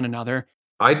compete with one another.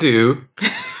 I do.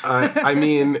 I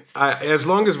mean, as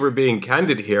long as we're being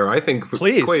candid here, I think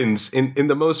Quinns, in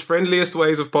the most friendliest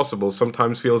ways of possible,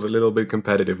 sometimes feels a little bit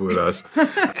competitive with us.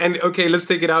 And okay, let's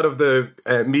take it out of the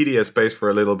media space for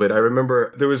a little bit. I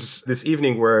remember there was this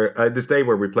day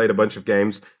where we played a bunch of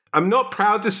games. I'm not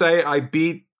proud to say I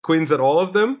beat Quinns at all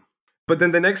of them. But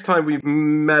then the next time we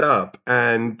met up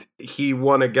and he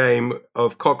won a game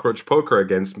of cockroach poker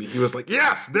against me, he was like,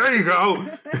 yes, there you go.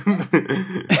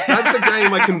 That's a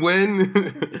game I can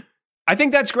win. I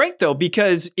think that's great, though,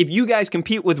 because if you guys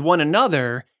compete with one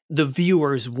another, the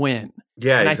viewers win.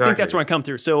 Yeah, and exactly. I think that's where I come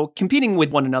through. So competing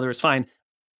with one another is fine.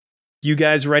 You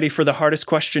guys ready for the hardest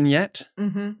question yet?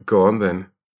 Go on, then.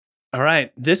 All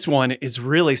right. This one is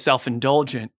really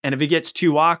self-indulgent. And if it gets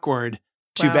too awkward,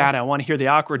 too bad. I want to hear the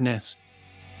awkwardness.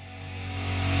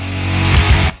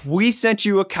 We sent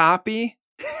you a copy.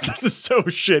 This is so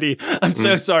shitty. I'm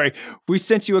so sorry. We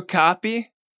sent you a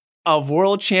copy of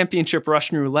World Championship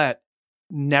Russian Roulette.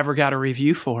 Never got a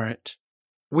review for it.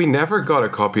 We never got a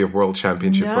copy of World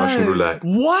Championship Russian Roulette.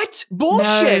 What?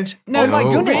 Bullshit. No, my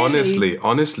goodness.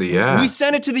 Honestly, yeah. We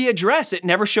sent it to the address. It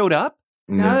never showed up?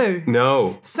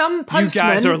 No. Some postman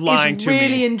guys are lying is to me.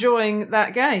 really enjoying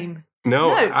that game.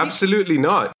 No, absolutely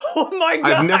not. Oh my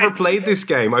God. I've never played this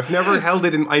game. I've never held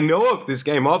it in. I know of this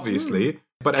game, obviously,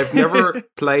 but I've never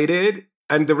played it.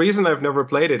 And the reason I've never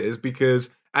played it is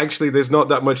because actually there's not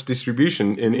that much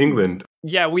distribution in England.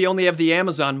 Yeah, we only have the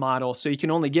Amazon model, so you can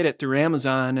only get it through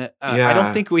Amazon. I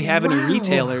don't think we have any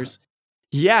retailers.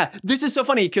 Yeah, this is so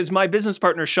funny because my business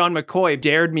partner, Sean McCoy,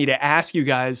 dared me to ask you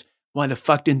guys, why the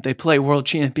fuck didn't they play World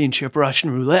Championship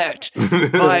Russian Roulette?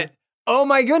 But oh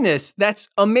my goodness, that's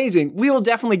amazing. We will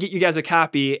definitely get you guys a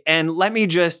copy. And let me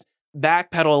just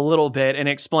backpedal a little bit and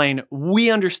explain. We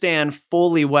understand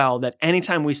fully well that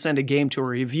anytime we send a game to a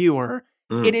reviewer,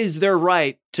 it is their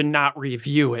right to not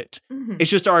review it. It's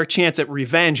just our chance at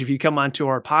revenge if you come onto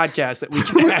our podcast that we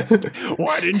can ask,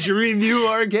 why didn't you review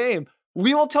our game?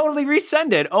 We will totally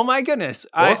resend it. Oh my goodness.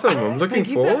 Awesome. I'm looking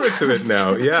forward to it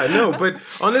now. Yeah, no, but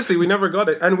honestly, we never got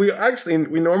it. And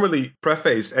we normally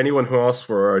preface anyone who asks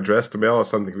for our address to mail or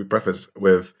something, we preface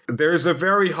with, there's a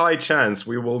very high chance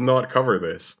we will not cover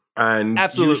this. And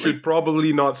you should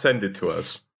probably not send it to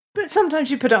us. But sometimes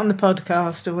you put it on the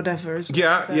podcast or whatever as well.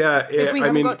 Yeah. If we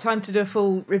haven't got time to do a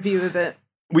full review of it.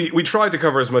 We try to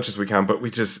cover as much as we can, but we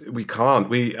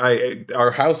can't.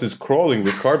 Our house is crawling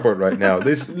with cardboard right now.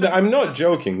 I'm not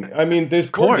joking. I mean, there's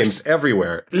board games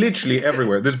everywhere, literally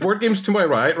everywhere. There's board games to my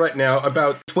right now,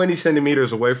 about 20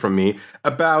 centimeters away from me.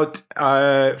 About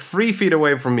 3 feet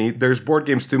away from me, there's board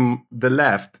games to the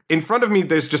left. In front of me,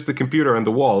 there's just the computer and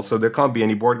the wall, so there can't be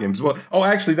any board games. Well,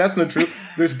 actually, that's not true.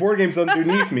 There's board games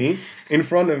underneath me, in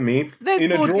front of me, there's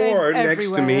in a drawer next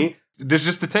to everywhere. me. There's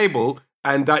just a table.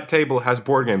 And that table has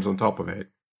board games on top of it.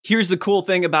 Here's the cool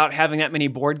thing about having that many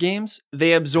board games.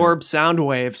 They absorb sound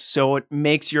waves, so it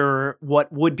makes your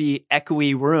what would be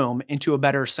echoey room into a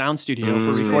better sound studio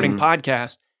for recording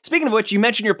podcasts. Speaking of which, you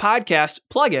mentioned your podcast.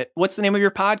 Plug it. What's the name of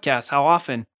your podcast? How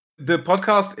often? The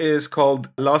podcast is called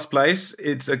Lost Place.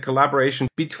 It's a collaboration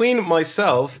between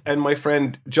myself and my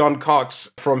friend John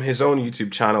Cox from his own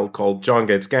YouTube channel called John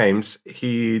Gets Games.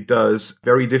 He does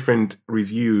very different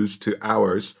reviews to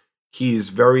ours. He's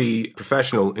very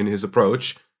professional in his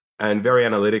approach and very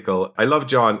analytical. I love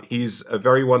John. He's a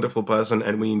very wonderful person,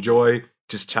 and we enjoy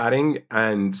just chatting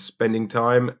and spending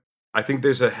time. I think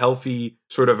there's a healthy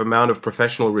sort of amount of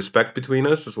professional respect between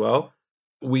us as well.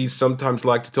 We sometimes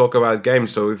like to talk about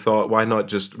games, so we thought, why not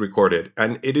just record it?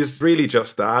 And it is really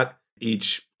just that.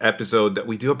 Each episode that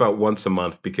we do about once a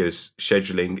month because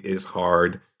scheduling is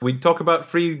hard. We talk about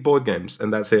free board games,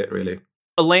 and that's it, really.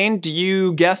 Elaine, do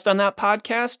you guest on that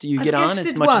podcast? Do you get on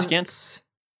as much as you can?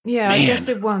 Yeah, Man. I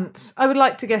guested once. I would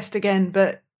like to guest again,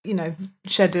 but,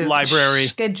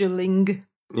 scheduling.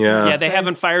 Yeah. They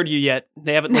haven't fired you yet.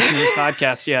 They haven't listened to this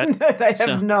podcast yet. No, they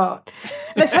have not.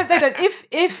 Let's hope they don't.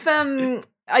 If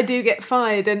I do get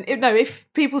fired, and if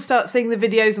people start seeing the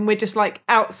videos and we're just like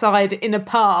outside in a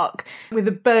park with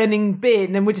a burning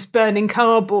bin and we're just burning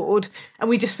cardboard and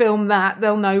we just film that,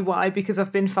 they'll know why, because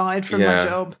I've been fired from my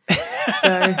job. So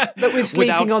that we're sleeping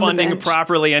without on funding the bench.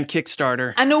 properly on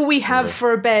Kickstarter. And all we have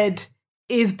for a bed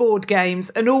is board games,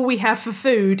 and all we have for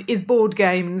food is board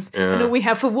games, and all we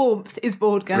have for warmth is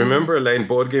board games. Remember, Elaine,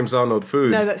 board games are not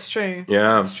food. No, that's true.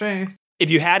 Yeah. That's true. If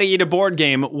you had to eat a board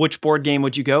game, which board game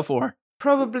would you go for?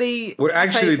 Probably. Well,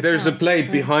 actually, there's a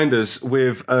plate behind us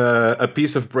with a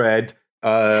piece of bread,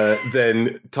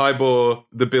 then Tybor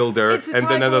the Builder, It's a and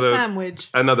then Tybor sandwich.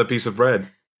 another piece of bread.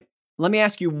 Let me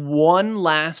ask you one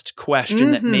last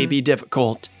question that may be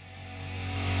difficult.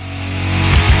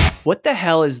 What the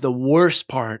hell is the worst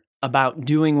part about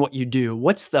doing what you do?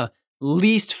 What's the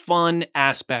least fun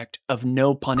aspect of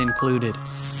No Pun Included?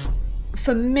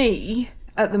 For me,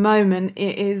 at the moment,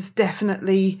 it is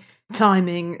definitely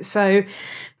timing. So,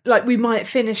 like, we might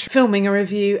finish filming a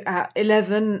review at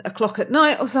 11 o'clock at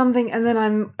night or something, and then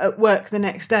I'm at work the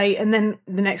next day, and then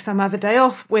the next time I have a day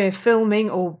off, we're filming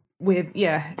or we're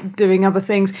doing other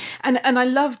things, and I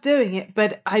love doing it,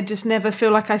 but I just never feel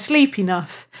like I sleep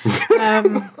enough.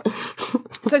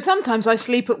 So sometimes I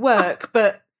sleep at work,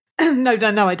 but no,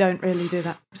 I don't really do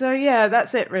that. So yeah,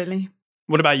 that's it really.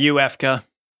 What about you, Efka?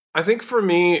 I think for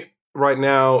me right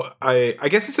now, I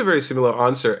guess it's a very similar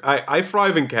answer. I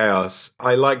thrive in chaos.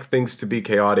 I like things to be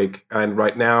chaotic, and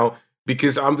right now,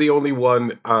 because I'm the only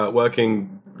one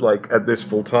working like at this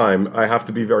full time, I have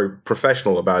to be very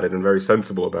professional about it and very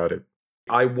sensible about it.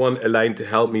 I want Elaine to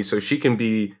help me so she can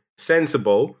be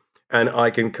sensible and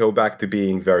I can go back to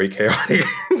being very chaotic.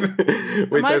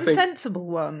 Which Am I I the think, sensible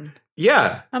one?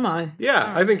 yeah, Am I?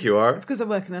 yeah, I think you are. It's because I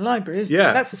work in a library, isn't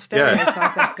Yeah. it? That's a stereotype.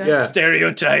 Efka. Yeah.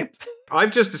 Stereotype.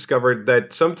 I've just discovered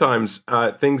that sometimes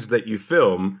things that you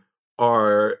film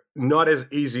are not as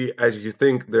easy as you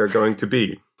think they're going to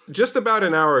be. Just about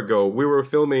an hour ago, we were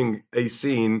filming a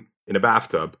scene in a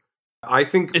bathtub. I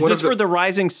think Is this for the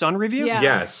Rising Sun review?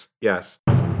 Yeah. Yes.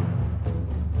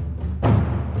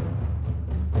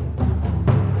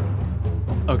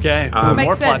 Okay. Makes More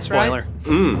plot sense, spoiler.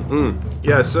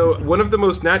 Yeah, so one of the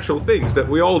most natural things that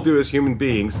we all do as human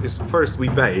beings is first we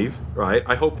bathe, right?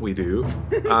 I hope we do.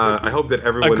 I hope that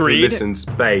everyone Agreed. who listens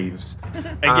bathes.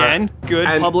 Again, good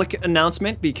and- public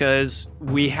announcement because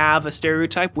we have a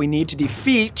stereotype we need to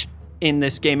defeat in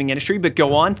this gaming industry. But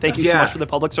go on. Thank you so Yeah. much for the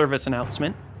public service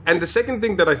announcement. And the second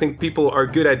thing that I think people are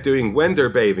good at doing when they're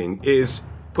bathing is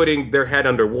putting their head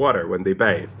underwater when they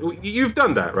bathe. You've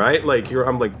done that, right? Like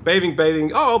I'm like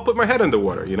bathing. Oh, I'll put my head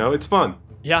underwater. You know, it's fun.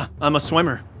 Yeah, I'm a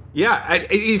swimmer. Yeah,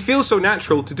 it feels so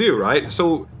natural to do, right?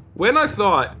 So when I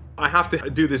thought I have to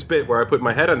do this bit where I put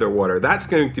my head underwater, that's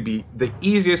going to be the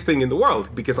easiest thing in the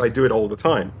world because I do it all the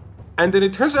time. And then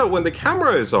it turns out when the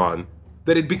camera is on,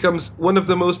 that it becomes one of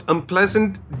the most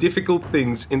unpleasant, difficult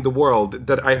things in the world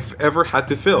that I've ever had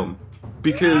to film.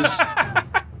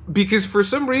 Because for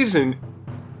some reason,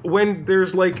 when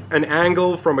there's like an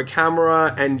angle from a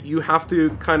camera and you have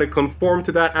to kind of conform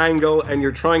to that angle and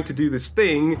you're trying to do this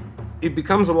thing, it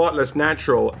becomes a lot less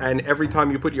natural. And every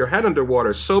time you put your head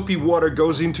underwater, soapy water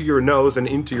goes into your nose and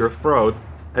into your throat.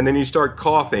 And then you start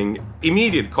coughing,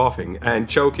 immediate coughing and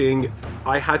choking.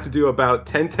 I had to do about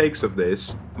 10 takes of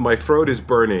this. My throat is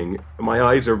burning. My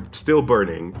eyes are still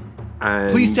burning.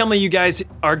 And Please tell me you guys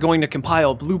are going to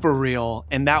compile a blooper reel,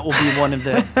 and that will be one of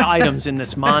the items in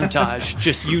this montage.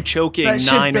 Just you choking That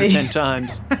should 9 or be. 10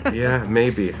 times. Yeah,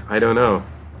 maybe. I don't know.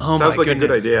 Oh Sounds my like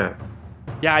goodness. a good idea.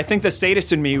 Yeah, I think the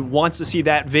sadist in me wants to see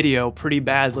that video pretty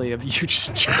badly of you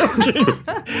just choking.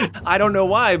 I don't know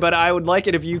why, but I would like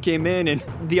it if you came in and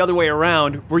the other way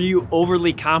around, where you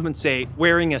overly compensate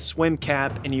wearing a swim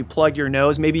cap and you plug your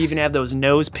nose, maybe even have those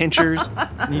nose pinchers,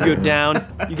 and you go down.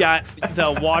 You got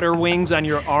the water wings on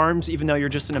your arms, even though you're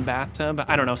just in a bathtub.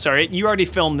 I don't know, sorry, you already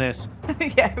filmed this.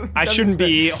 Yeah, we've I done shouldn't this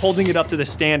be holding it up to the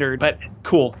standard, but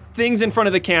cool. Things in front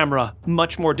of the camera,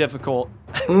 much more difficult.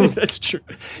 That's true.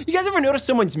 You guys ever notice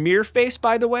someone's mirror face,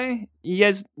 by the way? You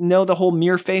guys know the whole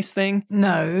mirror face thing?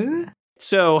 No.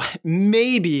 So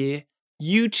maybe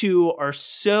you two are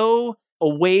so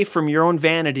away from your own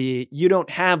vanity, you don't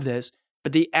have this,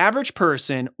 but the average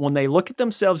person, when they look at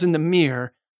themselves in the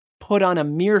mirror, put on a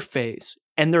mirror face,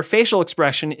 and their facial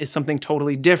expression is something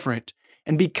totally different.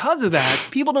 And because of that,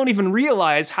 people don't even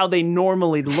realize how they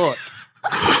normally look.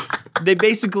 They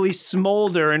basically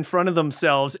smolder in front of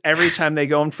themselves every time they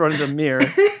go in front of the mirror.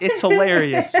 It's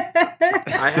hilarious.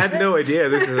 I had no idea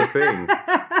this is a thing.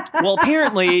 Well,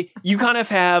 apparently, you kind of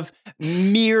have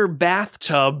mirror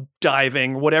bathtub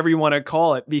diving, whatever you want to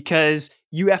call it, because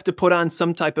you have to put on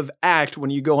some type of act when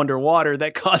you go underwater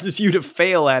that causes you to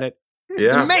fail at it.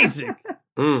 It's Yeah. amazing.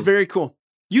 Mm. Very cool.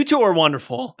 You two are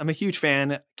wonderful. I'm a huge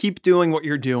fan. Keep doing what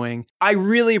you're doing. I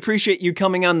really appreciate you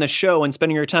coming on the show and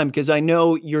spending your time because I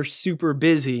know you're super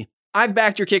busy. I've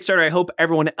backed your Kickstarter. I hope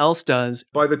everyone else does.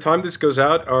 By the time this goes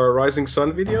out, our Rising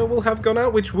Sun video will have gone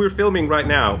out, which we're filming right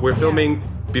now. We're filming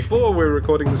before we're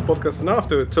recording this podcast and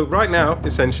after. So right now,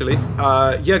 essentially,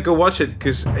 go watch it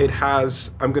because it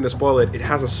has, I'm going to spoil it, it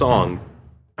has a song.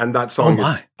 And that song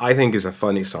is, I think, is a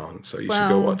funny song. So you should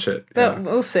go watch it. Yeah.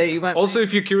 We'll see. You won't Also,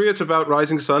 if you're curious about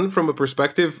Rising Sun from a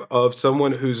perspective of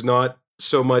someone who's not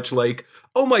so much like,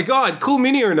 oh my God, cool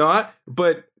mini or not,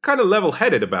 but kind of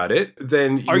level-headed about it,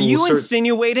 then Are you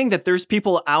insinuating that there's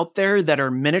people out there that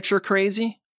are miniature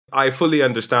crazy? I fully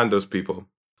understand those people.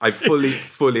 I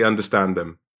fully understand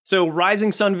them. So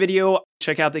Rising Sun video,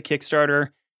 check out the Kickstarter.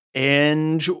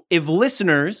 And if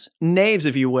listeners, knaves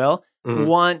if you will,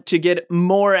 want to get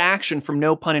more action from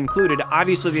No Pun Included,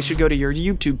 obviously they should go to your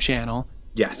YouTube channel.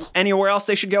 Yes. Anywhere else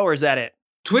they should go, or is that it?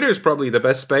 Twitter is probably the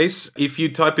best space. If you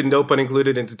type in No Pun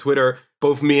Included into Twitter,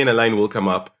 both me and Elaine will come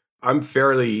up. I'm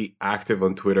fairly active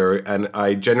on Twitter, and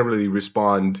I generally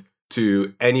respond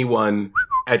to anyone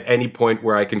at any point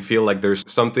where I can feel like there's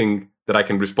something that I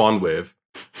can respond with.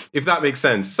 If that makes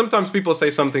sense. Sometimes people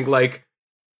say something like,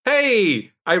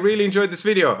 hey, I really enjoyed this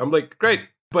video. I'm like, great.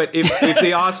 But if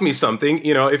they ask me something,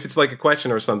 you know, if it's like a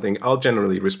question or something, I'll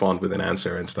generally respond with an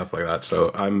answer and stuff like that.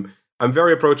 So I'm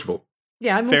very approachable.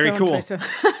 Yeah, I'm Very also cool. on Twitter.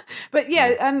 But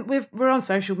yeah, we're on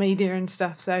social media and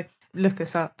stuff, so look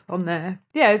us up on there.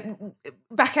 Yeah,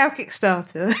 back our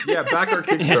Kickstarter. Yeah, back our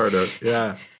Kickstarter.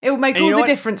 Yeah, It will make And you all know the what?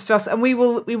 difference to us, and we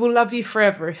will love you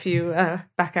forever if you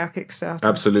back our Kickstarter.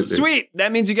 absolutely. Sweet.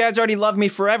 That means you guys already love me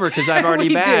forever because I've already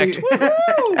We backed. do.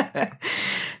 Woo-hoo!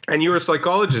 And you're a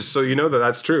psychologist, so you know that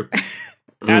that's true.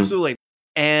 Absolutely.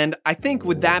 And I think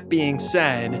with that being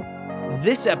said,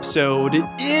 this episode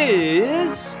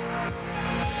is...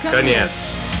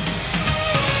 Koniec.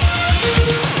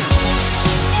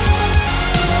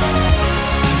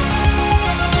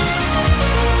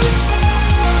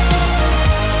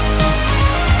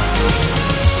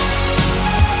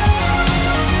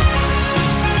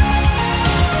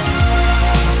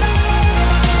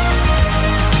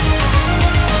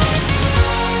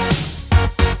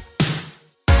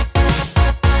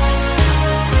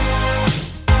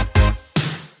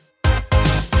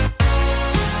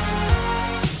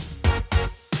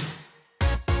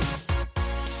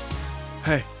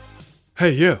 Hey,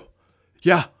 you.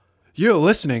 Yeah, you're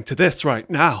listening to this right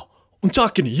now. I'm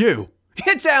talking to you.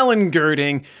 It's Alan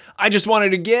Girding. I just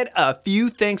wanted to get a few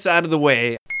things out of the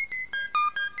way.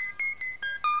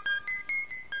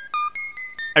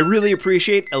 I really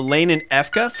appreciate Elaine and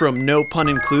Efka from No Pun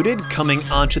Included coming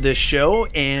onto this show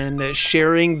and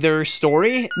sharing their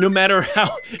story, no matter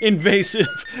how invasive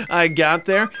I got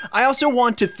there. I also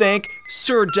want to thank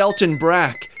Sir Delton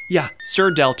Brack. Yeah,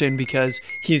 Sir Delton because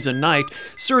he's a knight.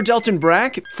 Sir Delton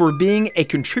Brack for being a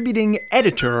contributing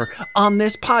editor on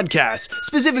this podcast,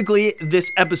 specifically this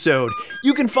episode.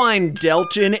 You can find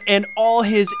Delton and all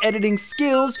his editing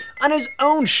skills on his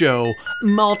own show,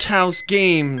 Malthouse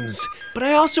Games. But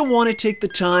I also want to take the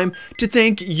time to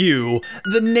thank you,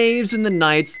 the knaves and the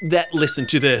knights that listen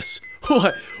to this.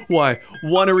 Why,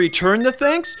 want to return the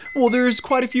thanks? Well, there's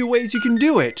quite a few ways you can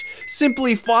do it.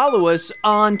 Simply follow us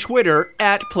on Twitter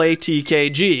at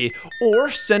PlayTKG, or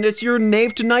send us your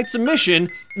Knave to Knight submission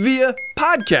via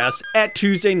podcast at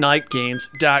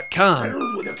TuesdayNightGames.com.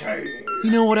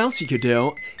 You know what else you could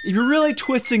do? If you're really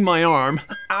twisting my arm,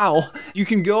 ow, you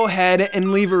can go ahead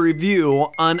and leave a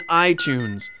review on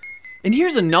iTunes. And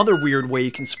here's another weird way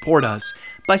you can support us,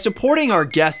 by supporting our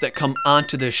guests that come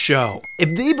onto this show.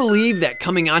 If they believe that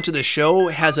coming onto the show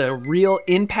has a real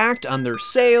impact on their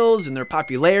sales and their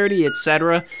popularity,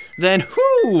 etc., then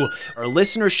our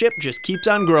listenership just keeps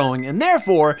on growing, and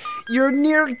therefore, you're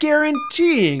near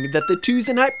guaranteeing that the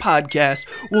Tuesday Night Podcast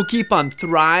will keep on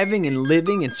thriving and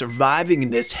living and surviving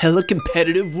in this hella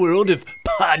competitive world of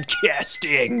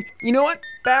podcasting. You know what?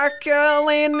 Back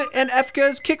Lane and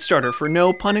Efka's Kickstarter for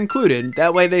no pun included.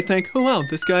 That way they think, oh wow,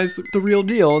 this guy's the real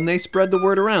deal, and they spread the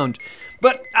word around.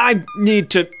 But I need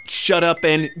to shut up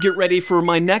and get ready for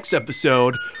my next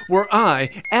episode, where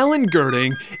I, Alan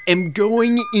Girding, am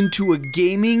going into a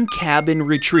gaming cabin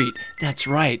retreat. That's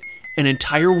right, an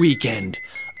entire weekend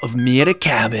of me at a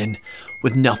cabin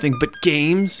with nothing but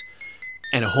games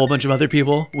and a whole bunch of other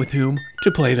people with whom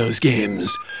to play those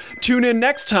games. Tune in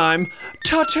next time.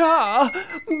 Ta-ta!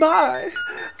 Bye!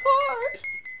 Bye!